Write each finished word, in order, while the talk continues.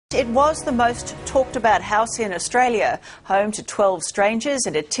It was the most talked about house in Australia, home to 12 strangers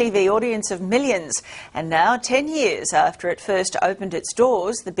and a TV audience of millions. And now, 10 years after it first opened its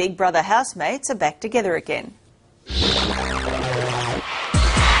doors, the Big Brother housemates are back together again. This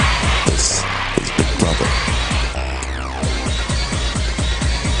is Big Brother.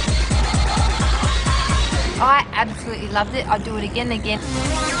 I absolutely loved it. I'd do it again and again.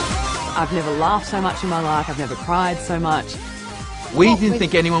 I've never laughed so much in my life. I've never cried so much. We didn't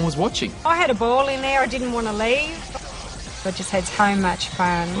think anyone was watching. I had a ball in there. I didn't want to leave. I just had so much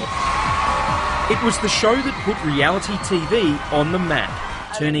fun. It was the show that put reality TV on the map,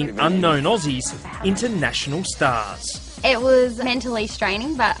 turning unknown Aussies into national stars. It was mentally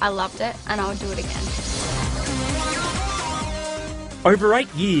straining, but I loved it and I would do it again. Over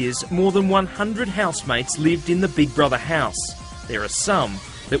 8 years, more than 100 housemates lived in the Big Brother house. There are some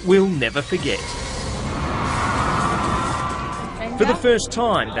that we'll never forget. For the first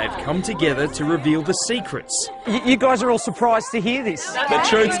time, they've come together to reveal the secrets. You guys are all surprised to hear this. The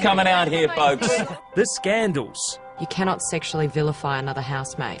truth's coming out here, folks. The scandals. You cannot sexually vilify another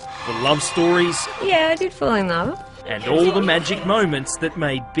housemate. The love stories. Yeah, I did fall in love. And all the magic moments that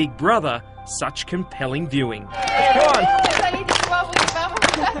made Big Brother such compelling viewing. Come on.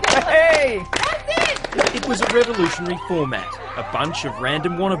 Hey! It was a revolutionary format. A bunch of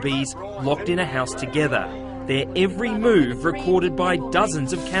random wannabes locked in a house together. Their every move recorded by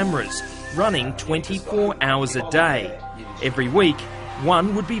dozens of cameras, running 24 hours a day. Every week,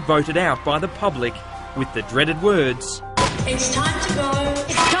 one would be voted out by the public with the dreaded words, "It's time to go.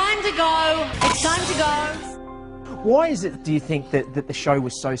 It's time to go. It's time to go." Why is it, do you think, that the show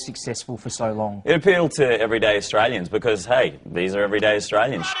was so successful for so long? It appealed to everyday Australians because, hey, these are everyday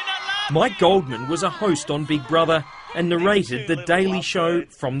Australians. Mike Goldman was a host on Big Brother and narrated The Daily Show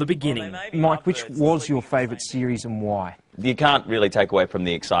from the beginning. Mike, which was your favourite series and why? You can't really take away from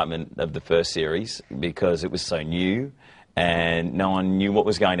the excitement of the first series because it was so new and no one knew what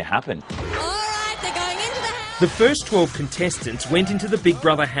was going to happen. The first 12 contestants went into the Big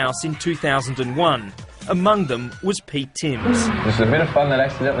Brother house in 2001. Among them was Pete Timbs. It was a bit of fun that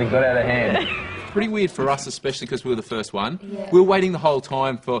accidentally got out of hand. Pretty weird for us, especially because we were the first one. Yeah. We were waiting the whole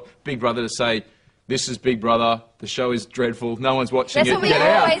time for Big Brother to say, "This is Big Brother, the show is dreadful, no one's watching it, get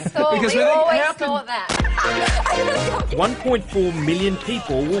out." That's what we always thought. We always thought that. 1.4 million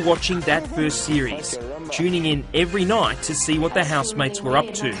people were watching that first series, tuning in every night to see what the housemates were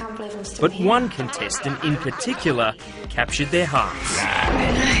up to. But one contestant in particular captured their hearts.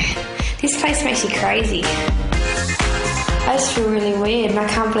 This place makes you crazy. I just feel really weird and I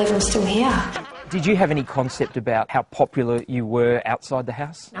can't believe I'm still here. Did you have any concept about how popular you were outside the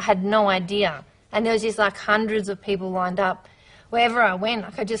house? I had no idea. And there was just like hundreds of people lined up. Wherever I went,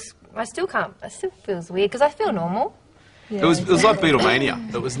 like it still feels weird because I feel normal. Yeah. It was like Beatlemania.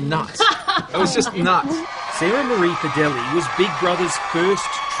 It was nuts. It was just nuts. Sara-Marie Fedele was Big Brother's first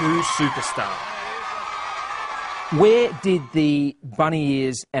true superstar. Where did the bunny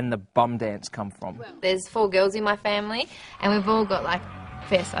ears and the bum dance come from? There's 4 girls in my family and we've all got like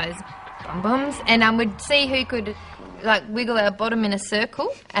fair size bum-bums and we'd see who could like wiggle our bottom in a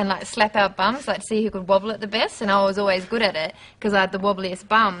circle and like slap our bums, like see who could wobble it the best, and I was always good at it because I had the wobbliest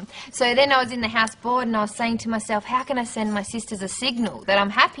bum. So then I was in the house bored and I was saying to myself, how can I send my sisters a signal that I'm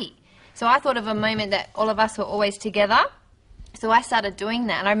happy? So I thought of a moment that all of us were always together. So I started doing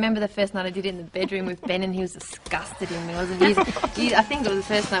that, and I remember the first night I did it in the bedroom with Ben, and he was disgusted in me, wasn't he? I think it was the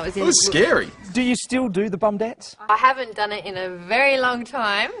first night was in... It was scary. Do you still do the bum dance? I haven't done it in a very long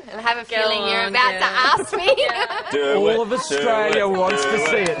time, and I have a feeling you're about to ask me. All of Australia wants to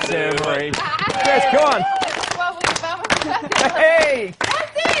see it, Sara-Marie. Yes, come on. Hey!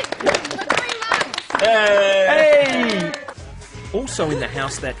 That's it! 3 months. Hey! Also in the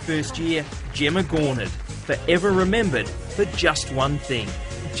house that first year, Jemma Gawned, forever remembered for just one thing.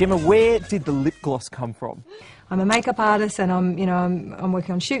 Jemma, where did the lip gloss come from? I'm a makeup artist and I'm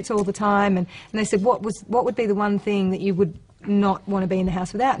working on shoots all the time and they said, what would be the one thing that you would not want to be in the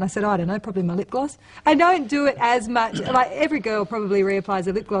house without? And I said, I don't know, probably my lip gloss. I don't do it as much, like every girl probably reapplies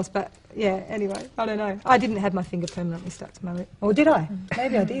a lip gloss, but yeah, anyway, I don't know. I didn't have my finger permanently stuck to my lip. Or did I?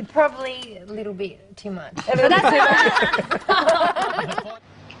 Maybe I did. Probably a little bit too much. But that's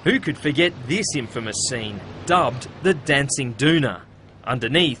Who could forget this infamous scene, dubbed the Dancing Doona?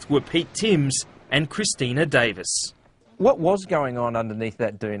 Underneath were Pete Timbs and Christina Davis. What was going on underneath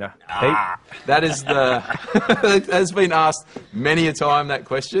that doona? That is the... has been asked many a time, that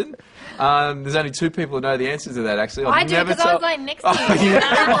question. There's only 2 people who know the answer to that, actually. I do, because I was lying next to you. Oh, you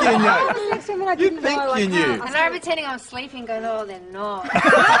think you know. You think you knew. And I was pretending I was sleeping, going, oh, they're not.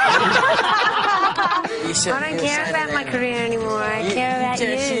 I don't care about my career anymore. I care about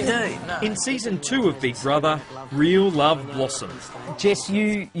you. In season 2 of Big Brother, real love blossomed. Jess,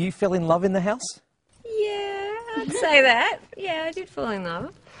 you fell in love in the house? Yeah, I'd say that. Yeah, I did fall in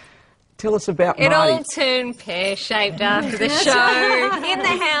love. Tell us about It Marty. all turned pear-shaped after the show. In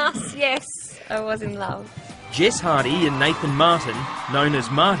the house, yes, I was in love. Jess Hardy and Nathan Martin, known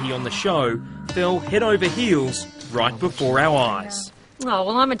as Marty on the show, fell head over heels right before our eyes. Oh,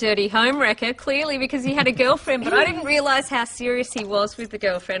 well, I'm a dirty homewrecker, clearly, because he had a girlfriend, but I didn't realise how serious he was with the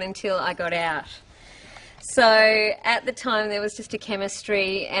girlfriend until I got out. So, at the time, there was just a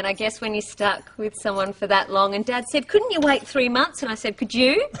chemistry, and I guess when you're stuck with someone for that long, and Dad said, couldn't you wait 3 months? And I said, could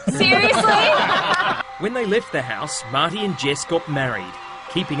you? Seriously? When they left the house, Marty and Jess got married.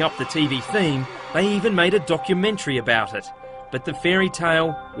 Keeping up the TV theme, they even made a documentary about it. But the fairy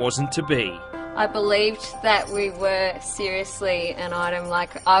tale wasn't to be. I believed that we were seriously an item.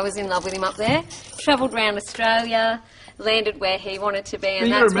 Like, I was in love with him up there, travelled around Australia, landed where he wanted to be, and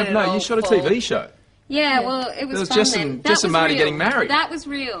You that's remember, when it all you shot a fall. TV show. Yeah, well, it was fun Jess then. and, That Jess and was Marty real. getting married. That was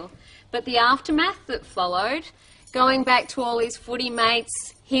real. But the aftermath that followed, going back to all his footy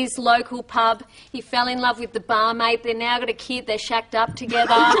mates, his local pub, he fell in love with the barmaid, they're now got a kid, they're shacked up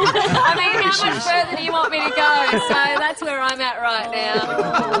together. I mean, how much further do you want me to go? So that's where I'm at right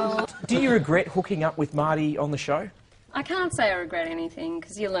now. Do you regret hooking up with Marty on the show? I can't say I regret anything,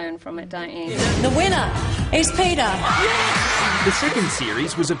 because you learn from it, don't you? The winner is Peter. The second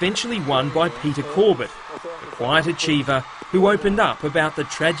series was eventually won by Peter Corbett, a quiet achiever who opened up about the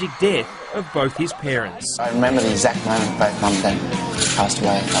tragic death of both his parents. I remember the exact moment both Mum and Dad passed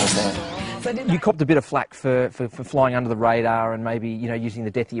away. I was there. You copped a bit of flack for flying under the radar and maybe, you know, using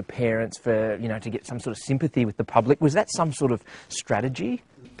the death of your parents for, you know, to get some sort of sympathy with the public. Was that some sort of strategy?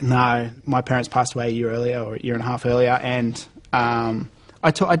 No, my parents passed away a year earlier, or a year and a half earlier, and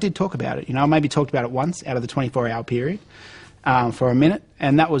I did talk about it. You know, I maybe talked about it once out of the 24-hour period for a minute,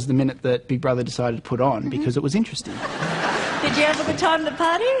 and that was the minute that Big Brother decided to put on because it was interesting. Did you have a good time at the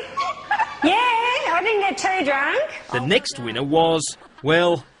party? Yeah, I didn't get too drunk. The next winner was,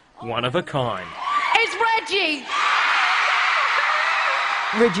 well, one of a kind. It's Reggie.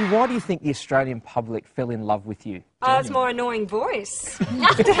 Reggie, why do you think the Australian public fell in love with you? Oh, it's my annoying voice.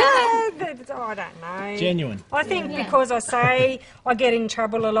 I don't know. Genuine. I think because I get in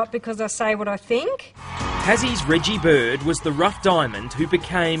trouble a lot because I say what I think. Tassie's Reggie Bird was the rough diamond who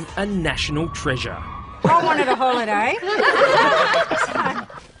became a national treasure. I wanted a holiday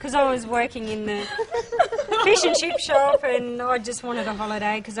because I was working in the fish and chip shop, and I just wanted a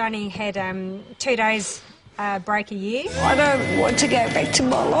holiday because I only had 2 days break a year. I don't want to go back to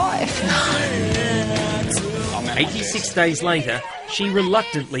my life. 86 days later, she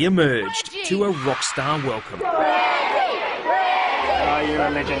reluctantly emerged to a rock star welcome. Oh, you're a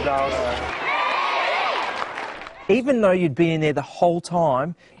legend, dog. Even though you'd been in there the whole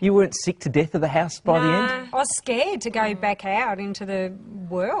time, you weren't sick to death of the house by the end? I was scared to go back out into the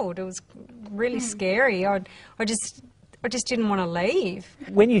world. It was really scary. I just didn't want to leave.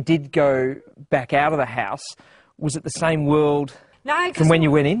 When you did go back out of the house, was it the same world from when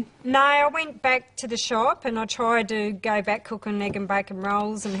you went in? No, I went back to the shop and I tried to go back cooking egg and bacon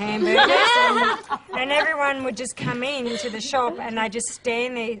rolls and hamburgers and everyone would just come in to the shop and they just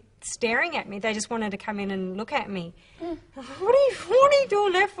stand there staring at me. They just wanted to come in and look at me. What are you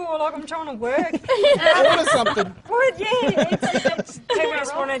doing that for? Like, I'm trying to work. Order something. What? Yeah, people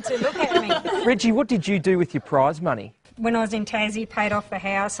just wanted to look at me. Reggie, what did you do with your prize money? When I was in Tassie, paid off the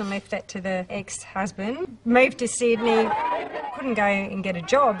house and left that to the ex-husband. Moved to Sydney, couldn't go and get a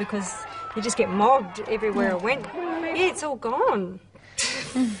job because you just get mobbed everywhere I went. Yeah, it's all gone.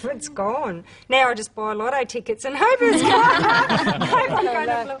 It's gone. Now I just buy lotto tickets and hope it's gone. Hope I'm going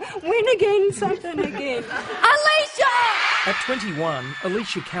to win again, something again. Aleisha! At 21,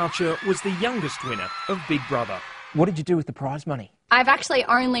 Aleisha Cowcher was the youngest winner of Big Brother. What did you do with the prize money? I've actually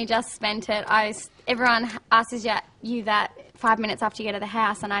only just spent it. Everyone asks you that 5 minutes after you get to the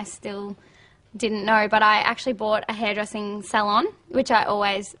house, and I still didn't know. But I actually bought a hairdressing salon, which I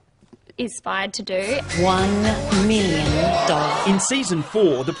always aspired to do. $1 million. In season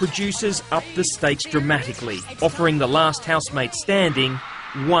 4, the producers upped the stakes dramatically, offering the last housemate standing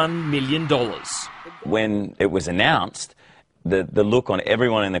 $1 million. When it was announced, the look on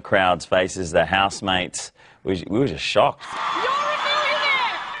everyone in the crowd's faces, the housemates, we were just shocked.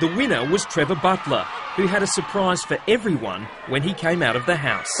 The winner was Trevor Butler, who had a surprise for everyone when he came out of the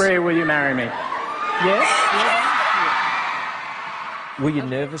house. Bree, will you marry me? Yes? Were you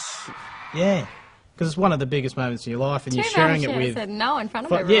nervous? Yeah, because it's one of the biggest moments in your life, and you're sharing it with. Said no in front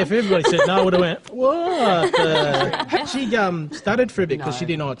of everyone. Yeah, if everybody said no, I would have went, what? She stuttered for a bit because she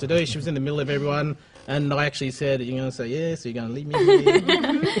didn't know what to do. She was in the middle of everyone, and I actually said, "You're going to say yes, or you're going to leave me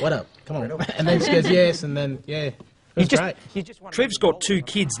here? What up? Come on!" And then she goes yes, and then yeah. It was great. Trev's got 2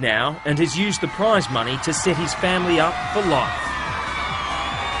 kids now and has used the prize money to set his family up for life.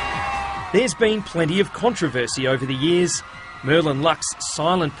 There's been plenty of controversy over the years. Merlin Luck's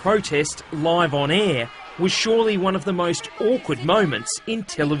silent protest live on air was surely one of the most awkward moments in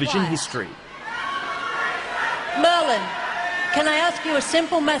television history. Merlin, can I ask you a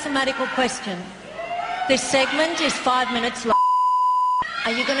simple mathematical question? This segment is 5 minutes long.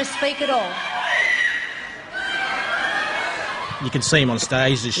 Are you going to speak at all? You can see him on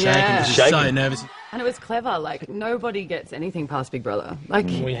stage just shaking because he's so nervous. And it was clever, like, nobody gets anything past Big Brother. Like,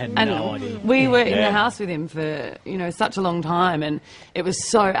 we had no idea. We were in the house with him for, you know, such a long time, and it was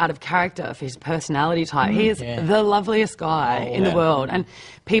so out of character for his personality type. He is the loveliest guy in the world, and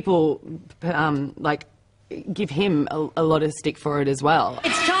people, like, give him a lot of stick for it as well.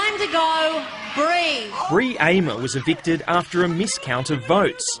 It's time to go, Bree. Bree Amer was evicted after a miscount of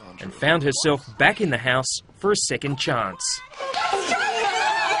votes and found herself back in the house for a second chance.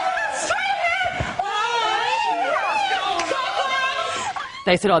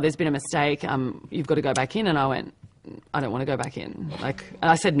 They said, "Oh, there's been a mistake, you've got to go back in," and I went, "I don't want to go back in." And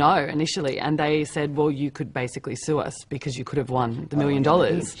I said no initially, and they said, "Well, you could basically sue us because you could have won the $1 million."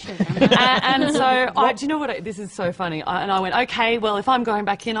 And so, do you know what? This is so funny. And I went, "Okay, well, if I'm going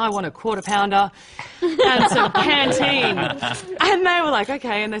back in, I want a quarter pounder and some canteen." And they were like,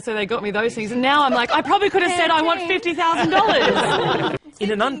 "Okay," and so they got me those things. And now I'm like, I probably could have said I want $50,000.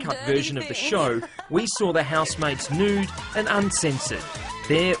 In an uncut version of the show, we saw the housemates nude and uncensored.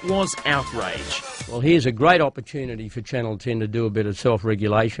 There was outrage. Well, here's a great opportunity for Channel 10 to do a bit of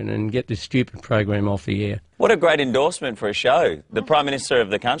self-regulation and get this stupid program off the air. What a great endorsement for a show. The Prime Minister of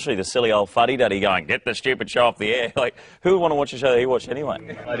the country, the silly old fuddy-duddy going, get the stupid show off the air. Like, who would want to watch a show that he watched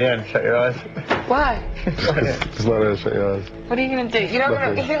anyway? I don't, shut your eyes. Why? Just let her shut your eyes. What are you going to do? You're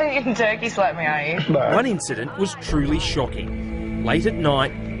not going to turkey slap me, are you? No. One incident was truly shocking. Late at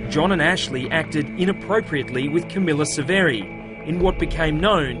night, John and Ashley acted inappropriately with Camilla Severi in what became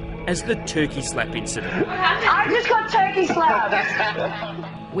known as the turkey slap incident. I just got turkey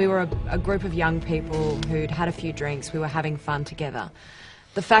slapped. We were a group of young people who'd had a few drinks. We were having fun together.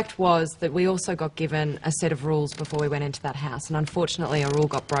 The fact was that we also got given a set of rules before we went into that house, and unfortunately a rule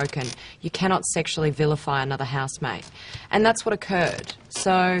got broken. You cannot sexually vilify another housemate. And that's what occurred.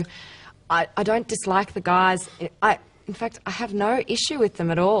 So I don't dislike the guys. In fact, I have no issue with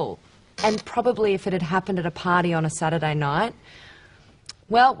them at all. And probably if it had happened at a party on a Saturday night,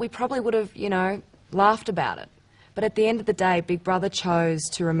 well, we probably would have, you know, laughed about it. But at the end of the day, Big Brother chose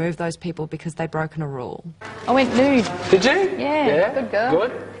to remove those people because they'd broken a rule. I went nude. Did you? Yeah. Good girl.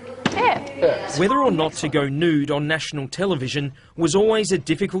 Good? Yeah. Whether or not to go nude on national television was always a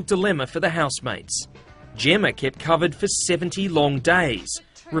difficult dilemma for the housemates. Jemma kept covered for 70 long days,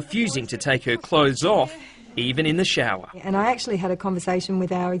 refusing to take her clothes off, even in the shower. And I actually had a conversation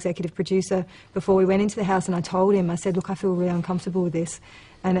with our executive producer before we went into the house, and I told him, I said, look, I feel really uncomfortable with this,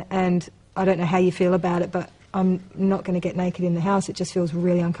 and I don't know how you feel about it, but I'm not going to get naked in the house. It just feels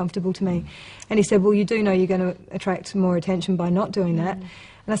really uncomfortable to me. And he said, well, you do know you're going to attract more attention by not doing that.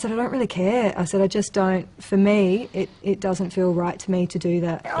 And I said, I don't really care. I said, I just don't, for me, it doesn't feel right to me to do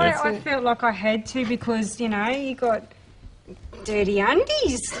that. I felt like I had to because, you know, you got dirty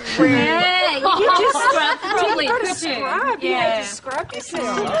undies. Yeah, you just scrub properly. You've got to scrub. Yeah, just scrub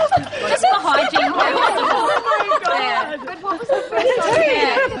yourself. Just for hygiene. Oh my God. But what was the first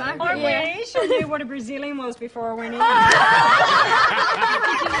time? I wish I knew what a Brazilian was before I went in.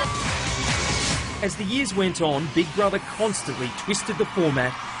 As the years went on, Big Brother constantly twisted the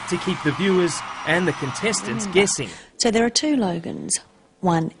format to keep the viewers and the contestants guessing. So there are 2 Logans,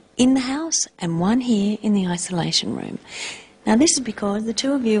 one in the house and one here in the isolation room. Now this is because the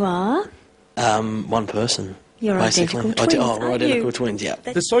 2 of you are... one person. You're basically. identical twins, we're identical twins, yeah.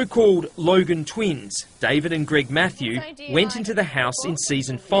 The so-called Logan twins, David and Greg Matthew, went into the house in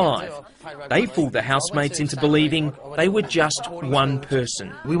season 5. They fooled the housemates into believing they were just one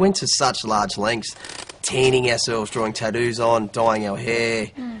person. We went to such large lengths, tanning ourselves, drawing tattoos on, dyeing our hair,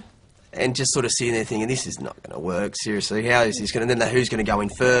 and just sort of sitting there thinking, this is not going to work, seriously, how is this going to... Then who's going to go in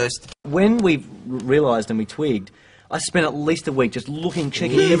first? When we realised and we twigged, I spent at least a week just looking,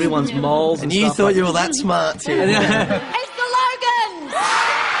 checking everyone's moles and you stuff thought like you were that smart too. It's the Logans!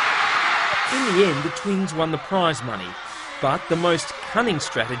 In the end, the twins won the prize money. But the most cunning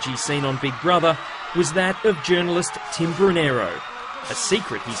strategy seen on Big Brother was that of journalist Tim Brunero. a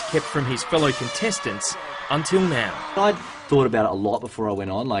secret he's kept from his fellow contestants until now. I'd thought about it a lot before I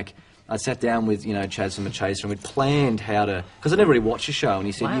went on. Like, I sat down with, you know, Chaz from the Chaser, and we'd planned how to, because I never really watched the show, and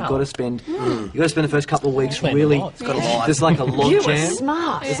he said, you've got to spend the first couple of weeks really, there's like a log jam.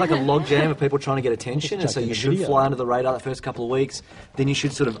 Smart. There's like a log jam of people trying to get attention, and so you should fly under the radar the first couple of weeks. Then you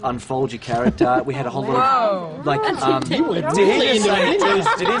should sort of unfold your character. We had a whole lot of, like, Did he just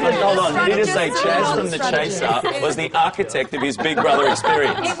say Chaz from the Chaser was the architect of his Big Brother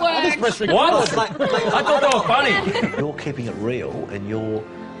experience? It worked. What? I thought they were funny. You're keeping it real, and your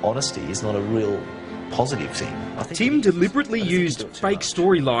honesty is not a real positive thing. Tim deliberately used fake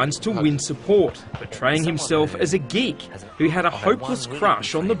storylines to win support, portraying himself as a geek who had a hopeless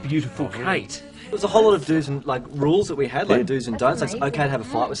crush on the beautiful Kate. There was a whole lot of do's and like rules that we had, like do's and don'ts. Like, it's okay to have a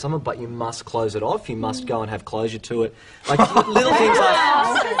fight with someone, but you must close it off. You must go and have closure to it. Like little things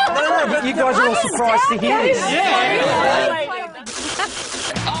like. No, but you guys are all surprised to hear this.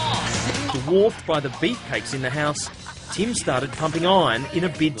 Dwarfed by the beefcakes in the house, Tim started pumping iron in a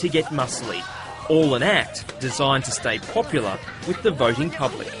bid to get muscly. All an act designed to stay popular with the voting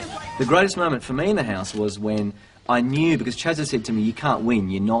public. The greatest moment for me in the house was when I knew, because Chaz had said to me, you can't win,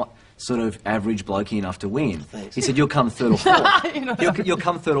 you're not sort of average blokey enough to win. He said, you'll come third or fourth. You'll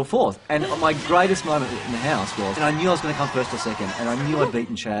come third or fourth. And my greatest moment in the house was, and I knew I was going to come first or second, and I knew I'd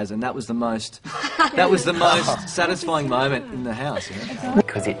beaten Chaz, and that was the most satisfying moment in the house. You know?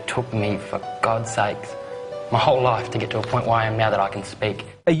 Because it took me, for God's sakes, my whole life to get to a point where I am now that I can speak.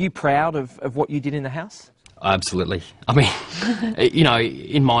 Are you proud of what you did in the house? Absolutely. I mean, you know,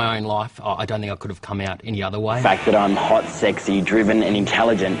 in my own life, I don't think I could have come out any other way. The fact that I'm hot, sexy, driven and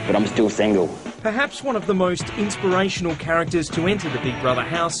intelligent, but I'm still single. Perhaps one of the most inspirational characters to enter the Big Brother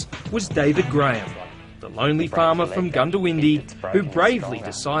house was David Graham, the lonely farmer from Gundawindi who bravely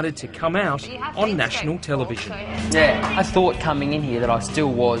decided to come out on national television. Yeah, I thought coming in here that I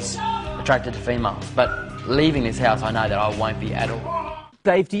still was attracted to females, but leaving this house, I know that I won't be at all.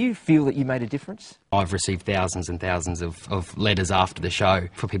 Dave, do you feel that you made a difference? I've received thousands and thousands of letters after the show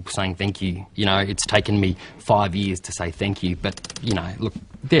for people saying thank you. You know, it's taken me 5 years to say thank you, but, you know, look,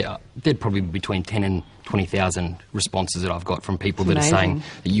 there'd probably be between 10 and 20,000 responses that I've got from people that are saying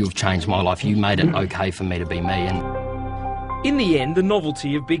that you have changed my life, you made it okay for me to be me. And in the end, the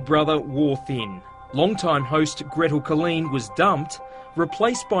novelty of Big Brother wore thin. Longtime host Gretel Colleen was dumped,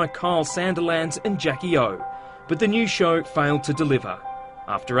 replaced by Kyle Sanderlands and Jackie O. But the new show failed to deliver.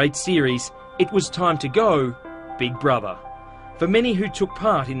 After 8 series, it was time to go Big Brother. For many who took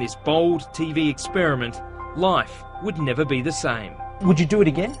part in this bold TV experiment, life would never be the same. Would you do it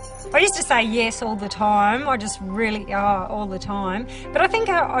again? I used to say yes all the time. I just really are all the time. But I think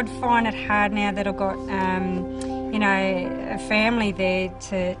I'd find it hard now that I've got, you know, a family there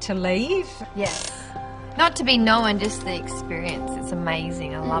to leave. Yes. Not to be known, just the experience. It's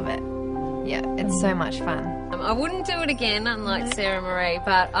amazing. I love it. Yeah, it's so much fun. I wouldn't do it again, unlike Sara-Marie,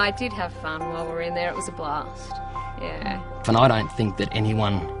 but I did have fun while we were in there. It was a blast. Yeah. And I don't think that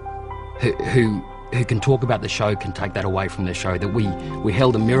anyone who can talk about the show can take that away from the show, that we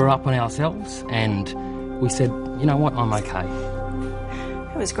held a mirror up on ourselves and we said, you know what, I'm okay.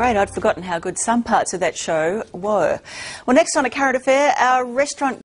 It was great. I'd forgotten how good some parts of that show were. Well, next on A Current Affair, our restaurant